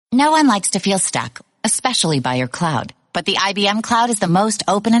No one likes to feel stuck, especially by your cloud. But the IBM Cloud is the most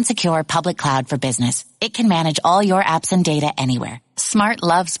open and secure public cloud for business. It can manage all your apps and data anywhere. Smart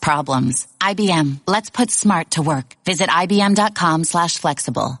loves problems. IBM, let's put smart to work. Visit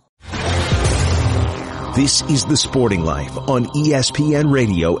IBM.com/flexible. This is The Sporting Life on ESPN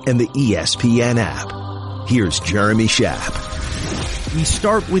Radio and the ESPN app. Here's Jeremy Schaap. We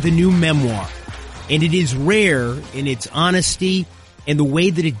start with a new memoir, and it is rare in its honesty and the way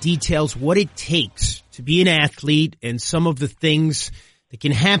that it details what it takes to be an athlete and some of the things that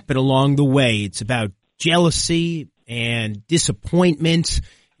can happen along the way. It's about jealousy and disappointment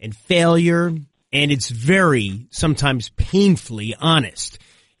and failure, and it's very, sometimes painfully honest.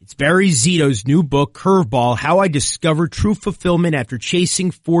 It's Barry Zito's new book, Curveball, How I Discovered True Fulfillment After Chasing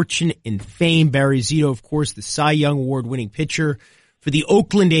Fortune and Fame. Barry Zito, of course, the Cy Young Award-winning pitcher for the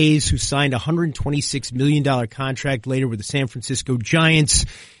Oakland A's, who signed a $126 million contract later with the San Francisco Giants,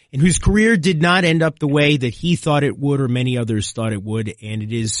 and whose career did not end up the way that he thought it would or many others thought it would. And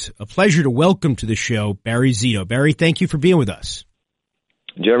it is a pleasure to welcome to the show Barry Zito. Barry, thank you for being with us.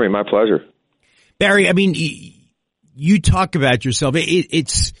 Jeremy, my pleasure. Barry, I mean, you talk about yourself.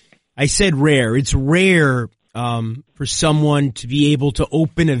 I said rare. It's rare for someone to be able to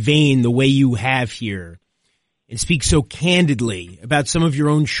open a vein the way you have here and speak so candidly about some of your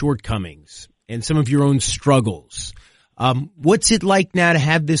own shortcomings and some of your own struggles. What's it like now to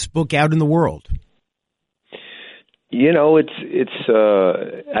have this book out in the world? You know, I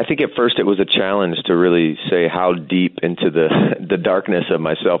think at first it was a challenge to really say how deep into the darkness of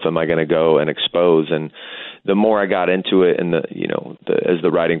myself am I going to go and expose. And the more I got into it and as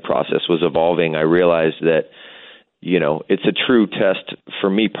the writing process was evolving, I realized that, it's a true test for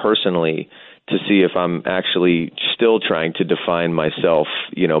me personally to see if I'm actually still trying to define myself,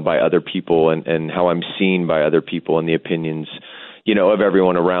 by other people and how I'm seen by other people and the opinions, of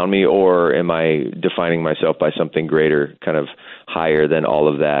everyone around me, or am I defining myself by something greater, kind of higher than all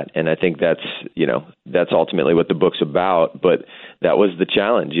of that? And I think that's ultimately what the book's about. But that was the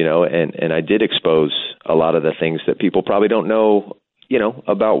challenge, and I did expose a lot of the things that people probably don't know,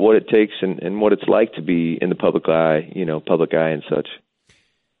 about what it takes and what it's like to be in the public eye and such.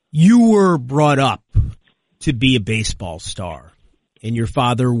 You were brought up to be a baseball star, and your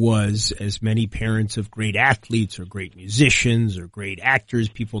father was, as many parents of great athletes or great musicians or great actors,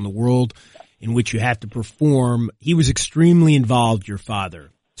 people in the world in which you have to perform, he was extremely involved, your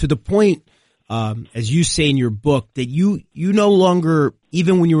father, to the point, as you say in your book, that you no longer,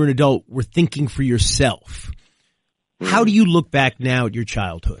 even when you were an adult, were thinking for yourself. How do you look back now at your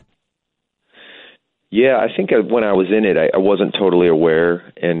childhood? Yeah, I think when I was in it, I wasn't totally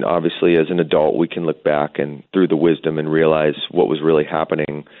aware. And obviously, as an adult, we can look back and through the wisdom and realize what was really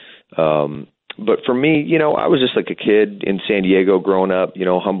happening. But for me, I was just like a kid in San Diego growing up,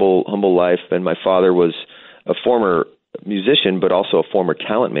 humble life. And my father was a former musician, but also a former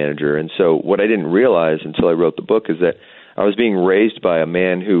talent manager. And so what I didn't realize until I wrote the book is that I was being raised by a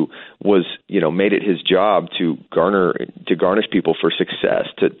man who was, made it his job to garnish people for success,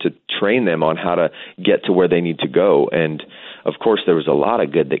 to train them on how to get to where they need to go. And of course, there was a lot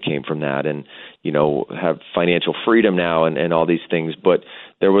of good that came from that, and have financial freedom now and all these things. But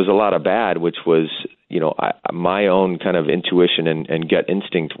there was a lot of bad, which was, my own kind of intuition and gut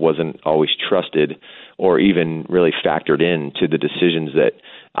instinct wasn't always trusted or even really factored into the decisions that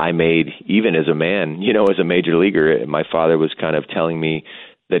I made, even as a man, as a major leaguer. My father was kind of telling me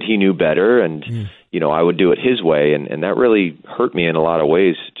that he knew better and, I would do it his way. And that really hurt me in a lot of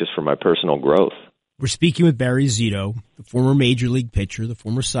ways just for my personal growth. We're speaking with Barry Zito, the former major league pitcher, the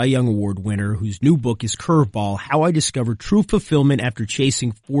former Cy Young Award winner, whose new book is Curveball, How I Discovered True Fulfillment After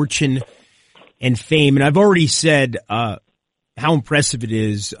Chasing Fortune and Fame. And I've already said how impressive it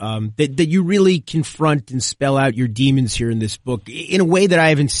is that you really confront and spell out your demons here in this book in a way that I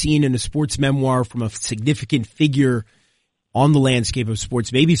haven't seen in a sports memoir from a significant figure on the landscape of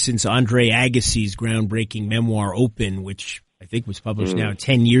sports, maybe since Andre Agassi's groundbreaking memoir, Open, which I think was published now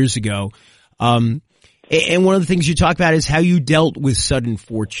 10 years ago. And one of the things you talk about is how you dealt with sudden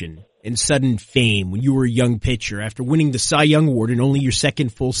fortune and sudden fame when you were a young pitcher after winning the Cy Young Award in only your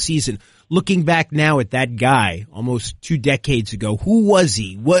second full season. Looking back now at that guy almost 2 decades ago, who was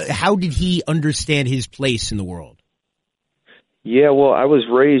he? How did he understand his place in the world? Yeah, well, I was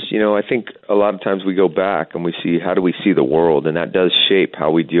raised, I think a lot of times we go back and we see how do we see the world, and that does shape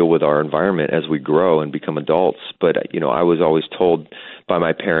how we deal with our environment as we grow and become adults. But, I was always told by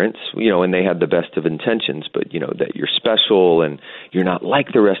my parents, and they had the best of intentions, but, that you're special and you're not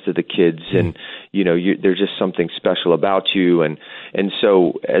like the rest of the kids and, there's just something special about you. And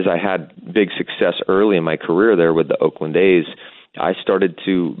so as I had big success early in my career there with the Oakland A's, I started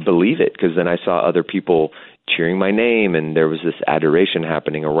to believe it, because then I saw other people cheering my name, and there was this adoration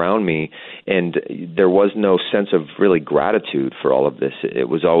happening around me, and there was no sense of really gratitude for all of this. It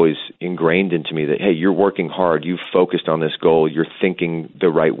was always ingrained into me that, hey, you're working hard, you've focused on this goal, you're thinking the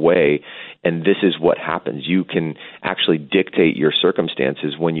right way, and this is what happens. You can actually dictate your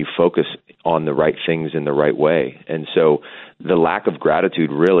circumstances when you focus on the right things in the right way. And so the lack of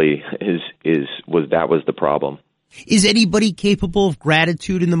gratitude really was the problem. Is anybody capable of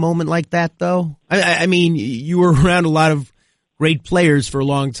gratitude in the moment like that, though? I mean, you were around a lot of great players for a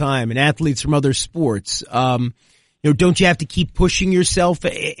long time and athletes from other sports. Don't you have to keep pushing yourself?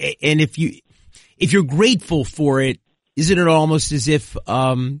 And if you're grateful for it, isn't it almost as if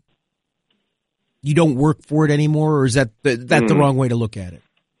you don't work for it anymore, or is that the wrong way to look at it?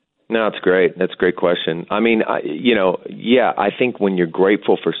 No, it's great. That's a great question. I mean, I think when you're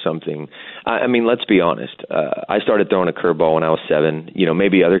grateful for something, I mean, let's be honest. I started throwing a curveball when I was 7.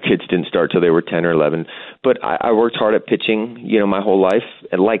 Maybe other kids didn't start till they were 10 or 11, but I worked hard at pitching, my whole life,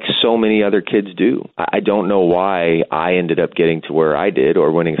 and like so many other kids do. I don't know why I ended up getting to where I did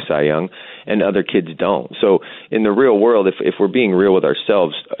or winning Cy Young, and other kids don't. So in the real world, if we're being real with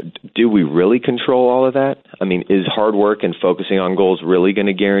ourselves, do we really control all of that? I mean, is hard work and focusing on goals really going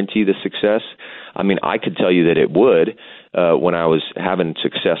to guarantee the success? I mean, I could tell you that it would when I was having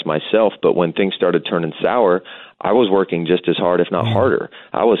success myself, but when things started turning sour, I was working just as hard, if not harder.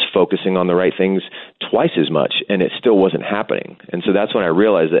 I was focusing on the right things twice as much, and it still wasn't happening. And so that's when I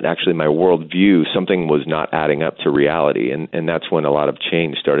realized that actually my worldview, something was not adding up to reality, and that's when a lot of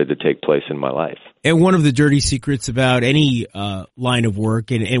change started to take place in my life. And one of the dirty secrets about any line of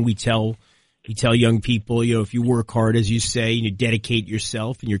work, and we tell young people, if you work hard, as you say, and you dedicate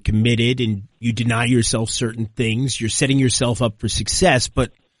yourself and you're committed and you deny yourself certain things, you're setting yourself up for success.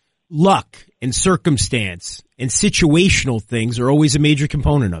 But luck and circumstance and situational things are always a major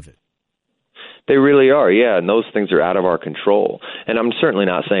component of it. They really are, yeah, and those things are out of our control. And I'm certainly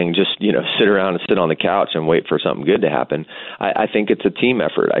not saying just, sit around and sit on the couch and wait for something good to happen. I think it's a team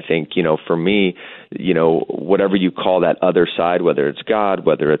effort. I think, for me, whatever you call that other side, whether it's God,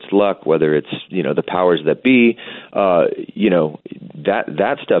 whether it's luck, whether it's, the powers that be,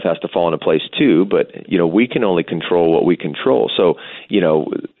 that stuff has to fall into place too. But, we can only control what we control. So,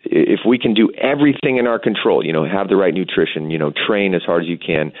 if we can do everything in our control, have the right nutrition, train as hard as you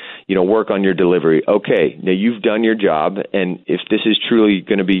can, work on your delivery. Okay, now you've done your job, and if this is truly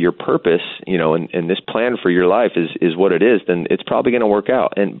going to be your purpose, and this plan for your life is what it is, then it's probably going to work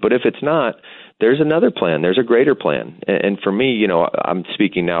out. But if it's not, there's another plan. There's a greater plan. And for me, I'm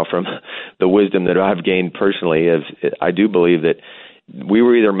speaking now from the wisdom that I've gained personally. I do believe that we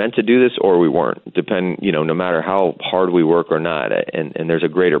were either meant to do this or we weren't, no matter how hard we work or not. And there's a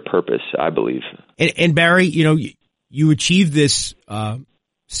greater purpose, I believe. And Barry, you achieved this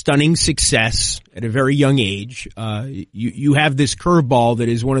stunning success at a very young age. You have this curveball that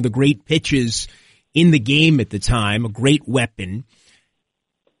is one of the great pitches in the game at the time, a great weapon.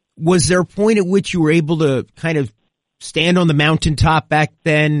 Was there a point at which you were able to kind of stand on the mountaintop back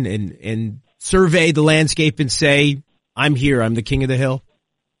then and survey the landscape and say, I'm here, I'm the king of the hill?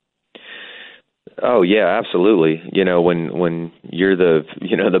 Oh yeah, absolutely. When you're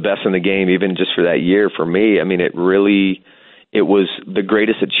the best in the game, even just for that year, for me, I mean, it was the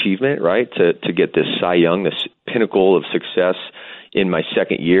greatest achievement, right? To get this Cy Young, this pinnacle of success in my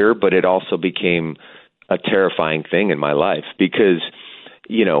second year, but it also became a terrifying thing in my life because,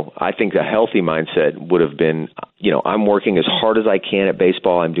 I think a healthy mindset would have been, I'm working as hard as I can at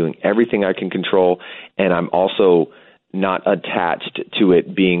baseball. I'm doing everything I can control, and I'm also not attached to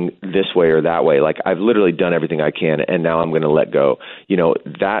it being this way or that way. Like I've literally done everything I can, and now I'm going to let go.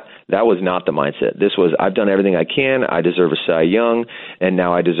 That was not the mindset. This was, I've done everything I can. I deserve a Cy Young, and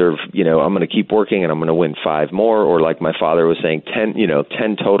now I deserve, I'm going to keep working, and I'm going to win 5 more, or like my father was saying, 10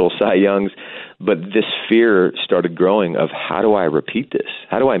 total Cy Youngs. But this fear started growing of, how do I repeat this?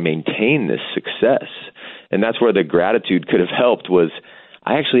 How do I maintain this success? And that's where the gratitude could have helped, was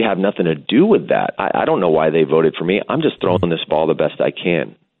I actually have nothing to do with that. I don't know why they voted for me. I'm just throwing this ball the best I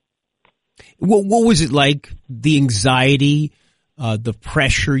can. What was it like, the anxiety, the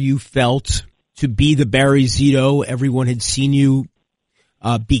pressure you felt to be the Barry Zito everyone had seen you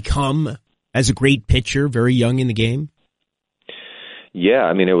become as a great pitcher, very young in the game? Yeah,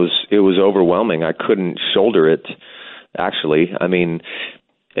 I mean, it was overwhelming. I couldn't shoulder it, actually. I mean,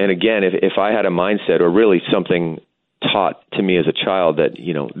 and again, if I had a mindset, or really something taught to me as a child that,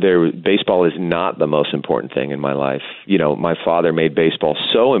 baseball is not the most important thing in my life. My father made baseball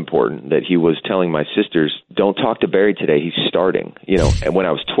so important that he was telling my sisters, don't talk to Barry today, he's starting, and when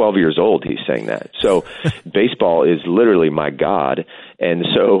I was 12 years old, he's saying that. So baseball is literally my God. And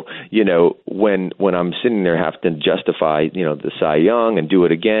so, when I'm sitting there having to justify, the Cy Young and do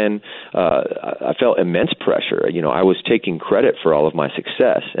it again, I felt immense pressure. I was taking credit for all of my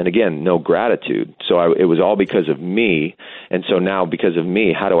success. And again, no gratitude. So it was all because of me. And so now because of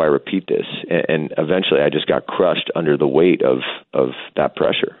me, how do I repeat this? And eventually I just got crushed under the weight of that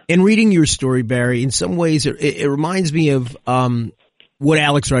pressure. And reading your story, Barry, in some ways it reminds me of what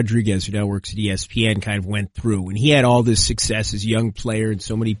Alex Rodriguez, who now works at ESPN, kind of went through. And he had all this success as a young player, and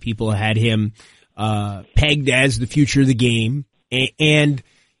so many people had him pegged as the future of the game. And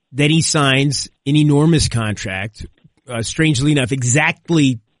then he signs an enormous contract, strangely enough,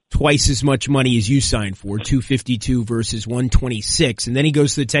 exactly twice as much money as you signed for, $252 versus $126. And then he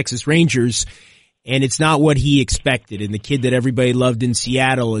goes to the Texas Rangers, and it's not what he expected. And the kid that everybody loved in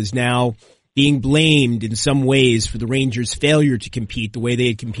Seattle is now being blamed in some ways for the Rangers' failure to compete the way they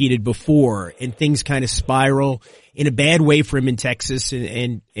had competed before, and things kind of spiral in a bad way for him in Texas,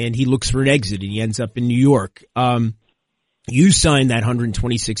 and he looks for an exit, and he ends up in New York. You signed that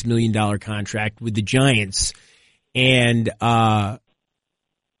 $126 million contract with the Giants, and all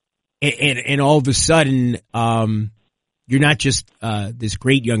of a sudden, you're not just this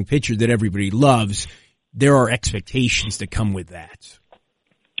great young pitcher that everybody loves. There are expectations that come with that.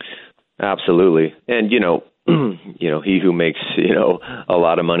 Absolutely. And, he who makes, a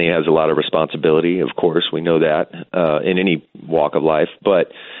lot of money has a lot of responsibility. Of course, we know that in any walk of life.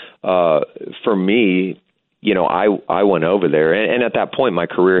 But for me, I went over there. And at that point, my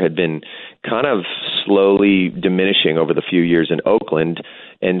career had been kind of slowly diminishing over the few years in Oakland.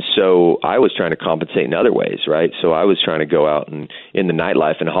 And so I was trying to compensate in other ways, right? So I was trying to go out and in the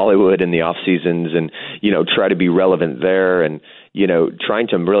nightlife in Hollywood in the off seasons and, try to be relevant there and, trying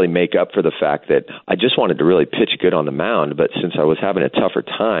to really make up for the fact that I just wanted to really pitch good on the mound. But since I was having a tougher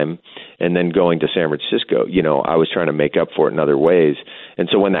time and then going to San Francisco, I was trying to make up for it in other ways. And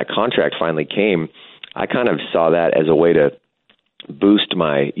so when that contract finally came, I kind of saw that as a way to boost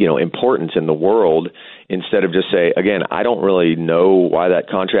my, importance in the world instead of just say, again, I don't really know why that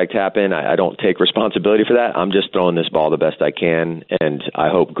contract happened. I don't take responsibility for that. I'm just throwing this ball the best I can, and I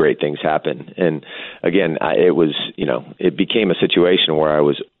hope great things happen. And again, it became a situation where I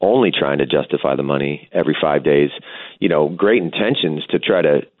was only trying to justify the money every 5 days, great intentions to try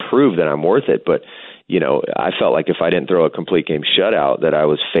to prove that I'm worth it. But I felt like if I didn't throw a complete game shutout that I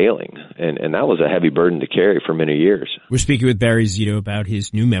was failing. And that was a heavy burden to carry for many years. We're speaking with Barry Zito about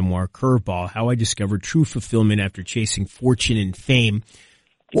his new memoir, Curveball, How I Discovered True Fulfillment After Chasing Fortune and Fame.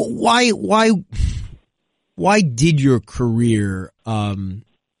 Well, why did your career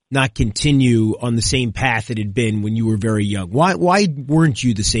not continue on the same path it had been when you were very young? Why weren't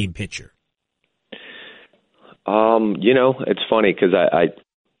you the same pitcher? It's funny because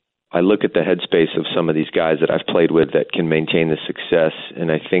I look at the headspace of some of these guys that I've played with that can maintain the success,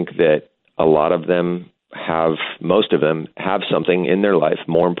 and I think that a lot of them most of them have something in their life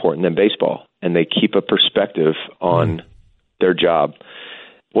more important than baseball, and they keep a perspective on their job.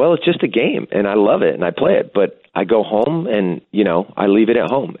 Well, it's just a game, and I love it, and I play it, but I go home and, I leave it at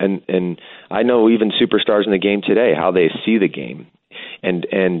home. And I know even superstars in the game today, how they see the game.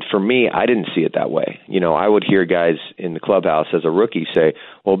 And for me, I didn't see it that way. I would hear guys in the clubhouse as a rookie say,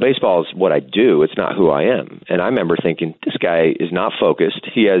 well, baseball is what I do. It's not who I am. And I remember thinking, this guy is not focused.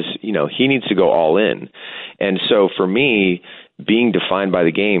 He has, he needs to go all in. And so for me, being defined by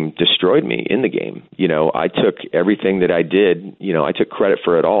the game destroyed me in the game. I took everything that I did, I took credit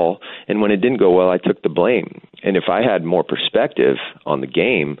for it all. And when it didn't go well, I took the blame. And if I had more perspective on the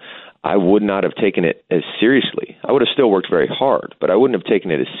game, I would not have taken it as seriously. I would have still worked very hard, but I wouldn't have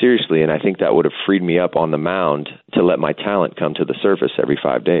taken it as seriously, and I think that would have freed me up on the mound to let my talent come to the surface every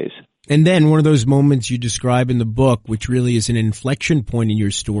 5 days. And then one of those moments you describe in the book, which really is an inflection point in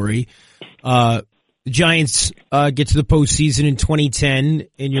your story, the Giants get to the postseason in 2010,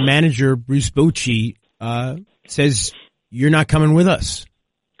 and your manager, Bruce Bochy, says, you're not coming with us.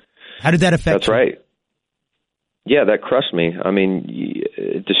 How did that affect you? That's right. Yeah, that crushed me. I mean,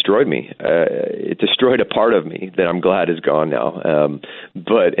 it destroyed me. It destroyed a part of me that I'm glad is gone now.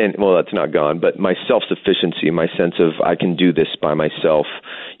 That's not gone, but my self-sufficiency, my sense of I can do this by myself.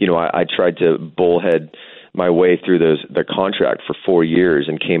 I tried to bullhead my way through the contract for 4 years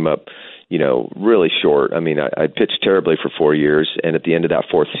and came up, really short. I mean, I pitched terribly for 4 years, and at the end of that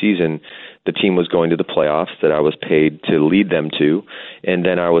fourth season, the team was going to the playoffs that I was paid to lead them to, and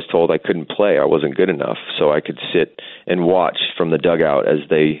then I was told I couldn't play. I wasn't good enough, so I could sit and watch from the dugout as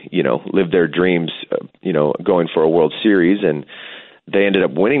they, lived their dreams, going for a World Series, and they ended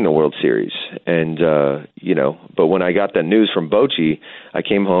up winning the World Series. And, but when I got that news from Bochy, I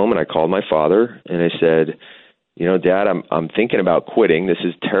came home and I called my father and I said, Dad, I'm thinking about quitting. This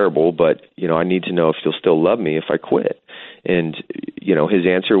is terrible, but, I need to know if you'll still love me if I quit. And, his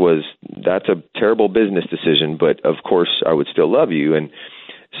answer was, that's a terrible business decision, but of course I would still love you. And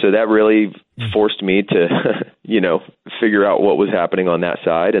so that really forced me to, figure out what was happening on that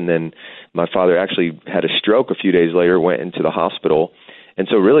side. And then my father actually had a stroke a few days later, went into the hospital. And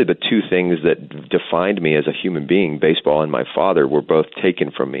so really the two things that defined me as a human being, baseball and my father, were both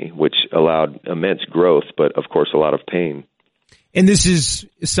taken from me, which allowed immense growth, but of course a lot of pain. And this is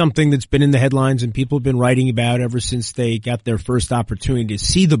something that's been in the headlines and people have been writing about ever since they got their first opportunity to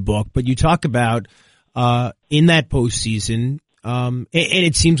see the book. But you talk about in that postseason, and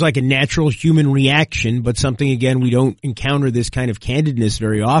it seems like a natural human reaction, but something, again, we don't encounter this kind of candidness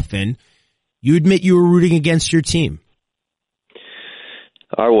very often. You admit you were rooting against your team.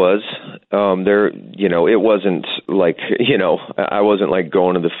 I was. It wasn't like, I wasn't like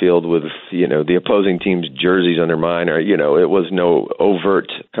going to the field with, the opposing team's jerseys under mine, or, it was no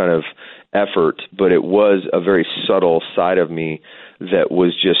overt kind of effort, but it was a very subtle side of me that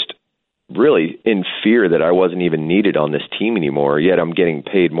was just really in fear that I wasn't even needed on this team anymore, yet I'm getting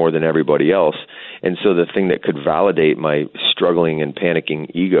paid more than everybody else. And so the thing that could validate my struggling and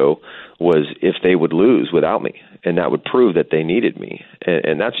panicking ego was if they would lose without me, and that would prove that they needed me.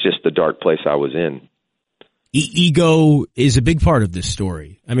 And that's just the dark place I was in. Ego is a big part of this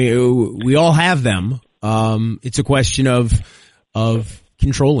story. I mean, we all have them. It's a question of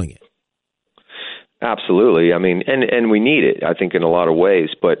controlling it. Absolutely. I mean, and we need it, I think, in a lot of ways,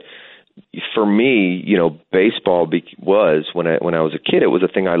 but for me, baseball was when I was a kid, it was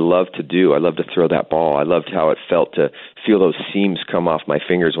a thing I loved to do. I loved to throw that ball. I loved how it felt to feel those seams come off my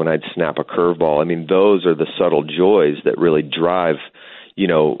fingers when I'd snap a curveball. I mean, those are the subtle joys that really drive,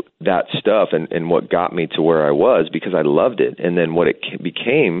 that stuff and what got me to where I was, because I loved it. And then what it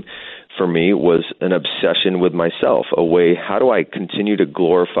became for me was an obsession with myself, a way, how do I continue to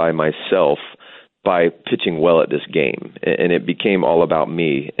glorify myself by pitching well at this game? And it became all about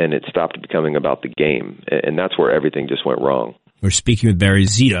me, and it stopped becoming about the game. And that's where everything just went wrong. We're speaking with Barry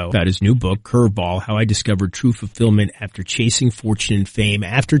Zito about his new book, Curveball, How I Discovered True Fulfillment After Chasing Fortune and Fame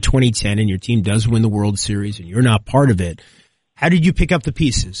after 2010, and your team does win the World Series, and you're not part of it. How did you pick up the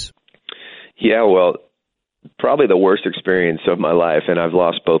pieces? Yeah, well, probably the worst experience of my life, and I've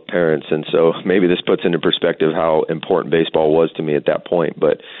lost both parents, and so maybe this puts into perspective how important baseball was to me at that point.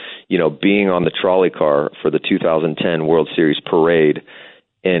 But, being on the trolley car for the 2010 World Series parade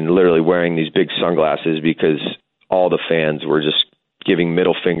and literally wearing these big sunglasses because all the fans were just giving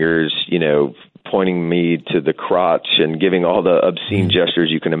middle fingers, pointing me to the crotch and giving all the obscene gestures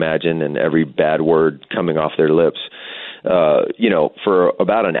you can imagine and every bad word coming off their lips. For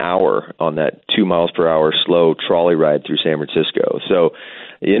about an hour on that 2 miles per hour slow trolley ride through San Francisco. So,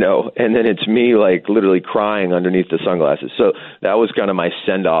 and then it's me like literally crying underneath the sunglasses. So that was kind of my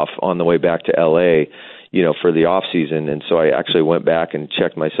send off on the way back to LA, for the off season. And so I actually went back and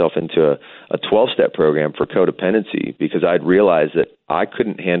checked myself into a 12-step program for codependency, because I'd realized that I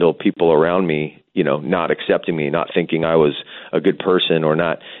couldn't handle people around me, not accepting me, not thinking I was a good person, or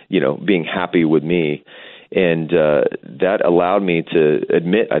not, being happy with me. And that allowed me to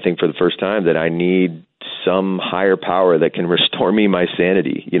admit, I think for the first time, that I need some higher power that can restore me my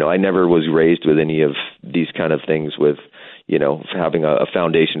sanity. I never was raised with any of these kind of things with, having a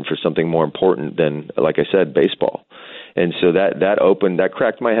foundation for something more important than, like I said, baseball. And so that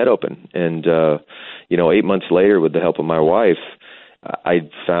cracked my head open. And, 8 months later, with the help of my wife, I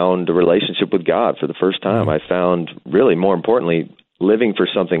found a relationship with God for the first time. I found, really more importantly, living for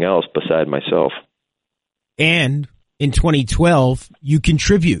something else beside myself. And in 2012, you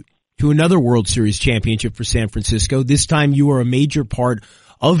contribute to another World Series championship for San Francisco. This time you were a major part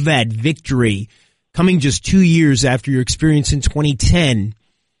of that victory, coming just 2 years after your experience in 2010.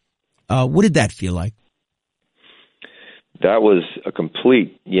 What did that feel like? That was a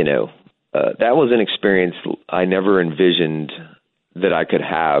complete, that was an experience I never envisioned that I could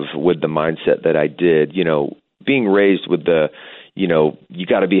have with the mindset that I did. Being raised with the, you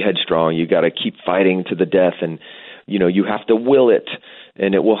got to be headstrong, you got to keep fighting to the death, and, you have to will it,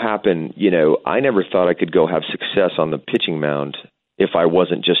 and it will happen. I never thought I could go have success on the pitching mound if I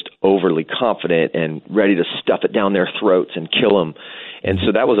wasn't just overly confident and ready to stuff it down their throats and kill them. And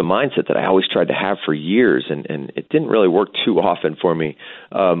so that was a mindset that I always tried to have for years, and it didn't really work too often for me.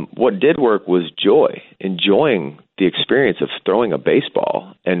 What did work was joy, enjoying the experience of throwing a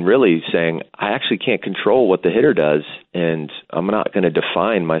baseball and really saying, I actually can't control what the hitter does, and I'm not going to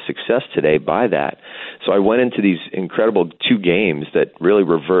define my success today by that. So I went into these incredible 2 games that really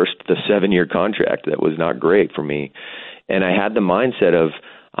reversed the 7-year contract that was not great for me. And I had the mindset of,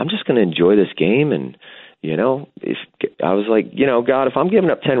 I'm just going to enjoy this game. And, if I was like, God, if I'm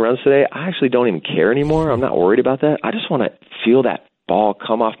giving up 10 runs today, I actually don't even care anymore. I'm not worried about that. I just want to feel that ball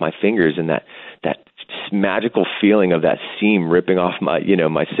come off my fingers and that magical feeling of that seam ripping off my,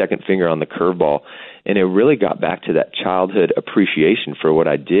 my second finger on the curveball. And it really got back to that childhood appreciation for what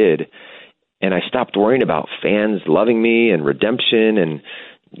I did. And I stopped worrying about fans loving me and redemption. And,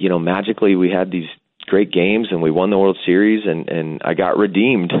 magically we had these great games and we won the World Series and I got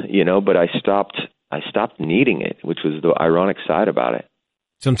redeemed, but I stopped needing it, which was the ironic side about it.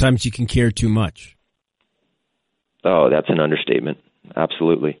 Sometimes you can care too much. Oh, that's an understatement.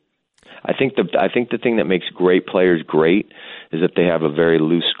 Absolutely. I think the thing that makes great players great is that they have a very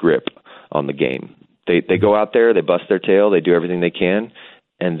loose grip on the game. They go out there, they bust their tail, they do everything they can,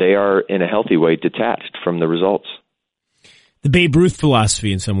 and they are in a healthy way detached from the results. The Babe Ruth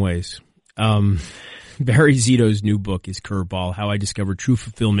philosophy in some ways. Barry Zito's new book is Curveball, How I Discovered True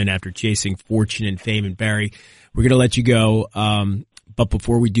Fulfillment After Chasing Fortune and Fame. And Barry, we're going to let you go. But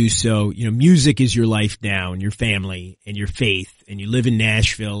before we do so, music is your life now and your family and your faith, and you live in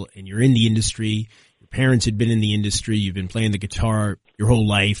Nashville and you're in the industry. Your parents had been in the industry. You've been playing the guitar your whole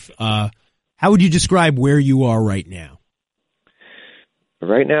life. How would you describe where you are right now?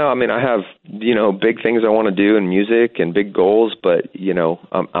 Right now, I have, big things I want to do in music and big goals, but,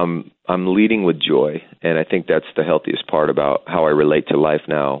 I'm leading with joy. And I think that's the healthiest part about how I relate to life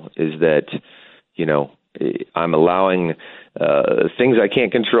now is that, I'm allowing things I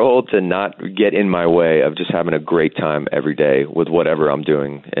can't control to not get in my way of just having a great time every day with whatever I'm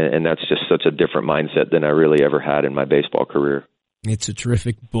doing. And that's just such a different mindset than I really ever had in my baseball career. It's a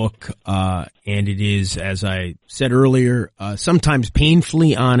terrific book, and it is, as I said earlier, sometimes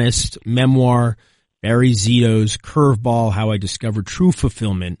painfully honest memoir, Barry Zito's Curveball, How I Discovered True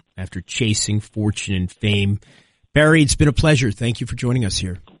Fulfillment After Chasing Fortune and Fame. Barry, it's been a pleasure. Thank you for joining us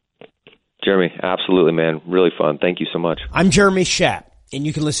here. Jeremy, absolutely, man. Really fun. Thank you so much. I'm Jeremy Schaap, and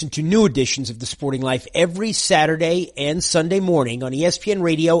you can listen to new editions of The Sporting Life every Saturday and Sunday morning on ESPN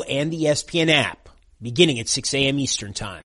Radio and the ESPN app, beginning at 6 a.m. Eastern Time.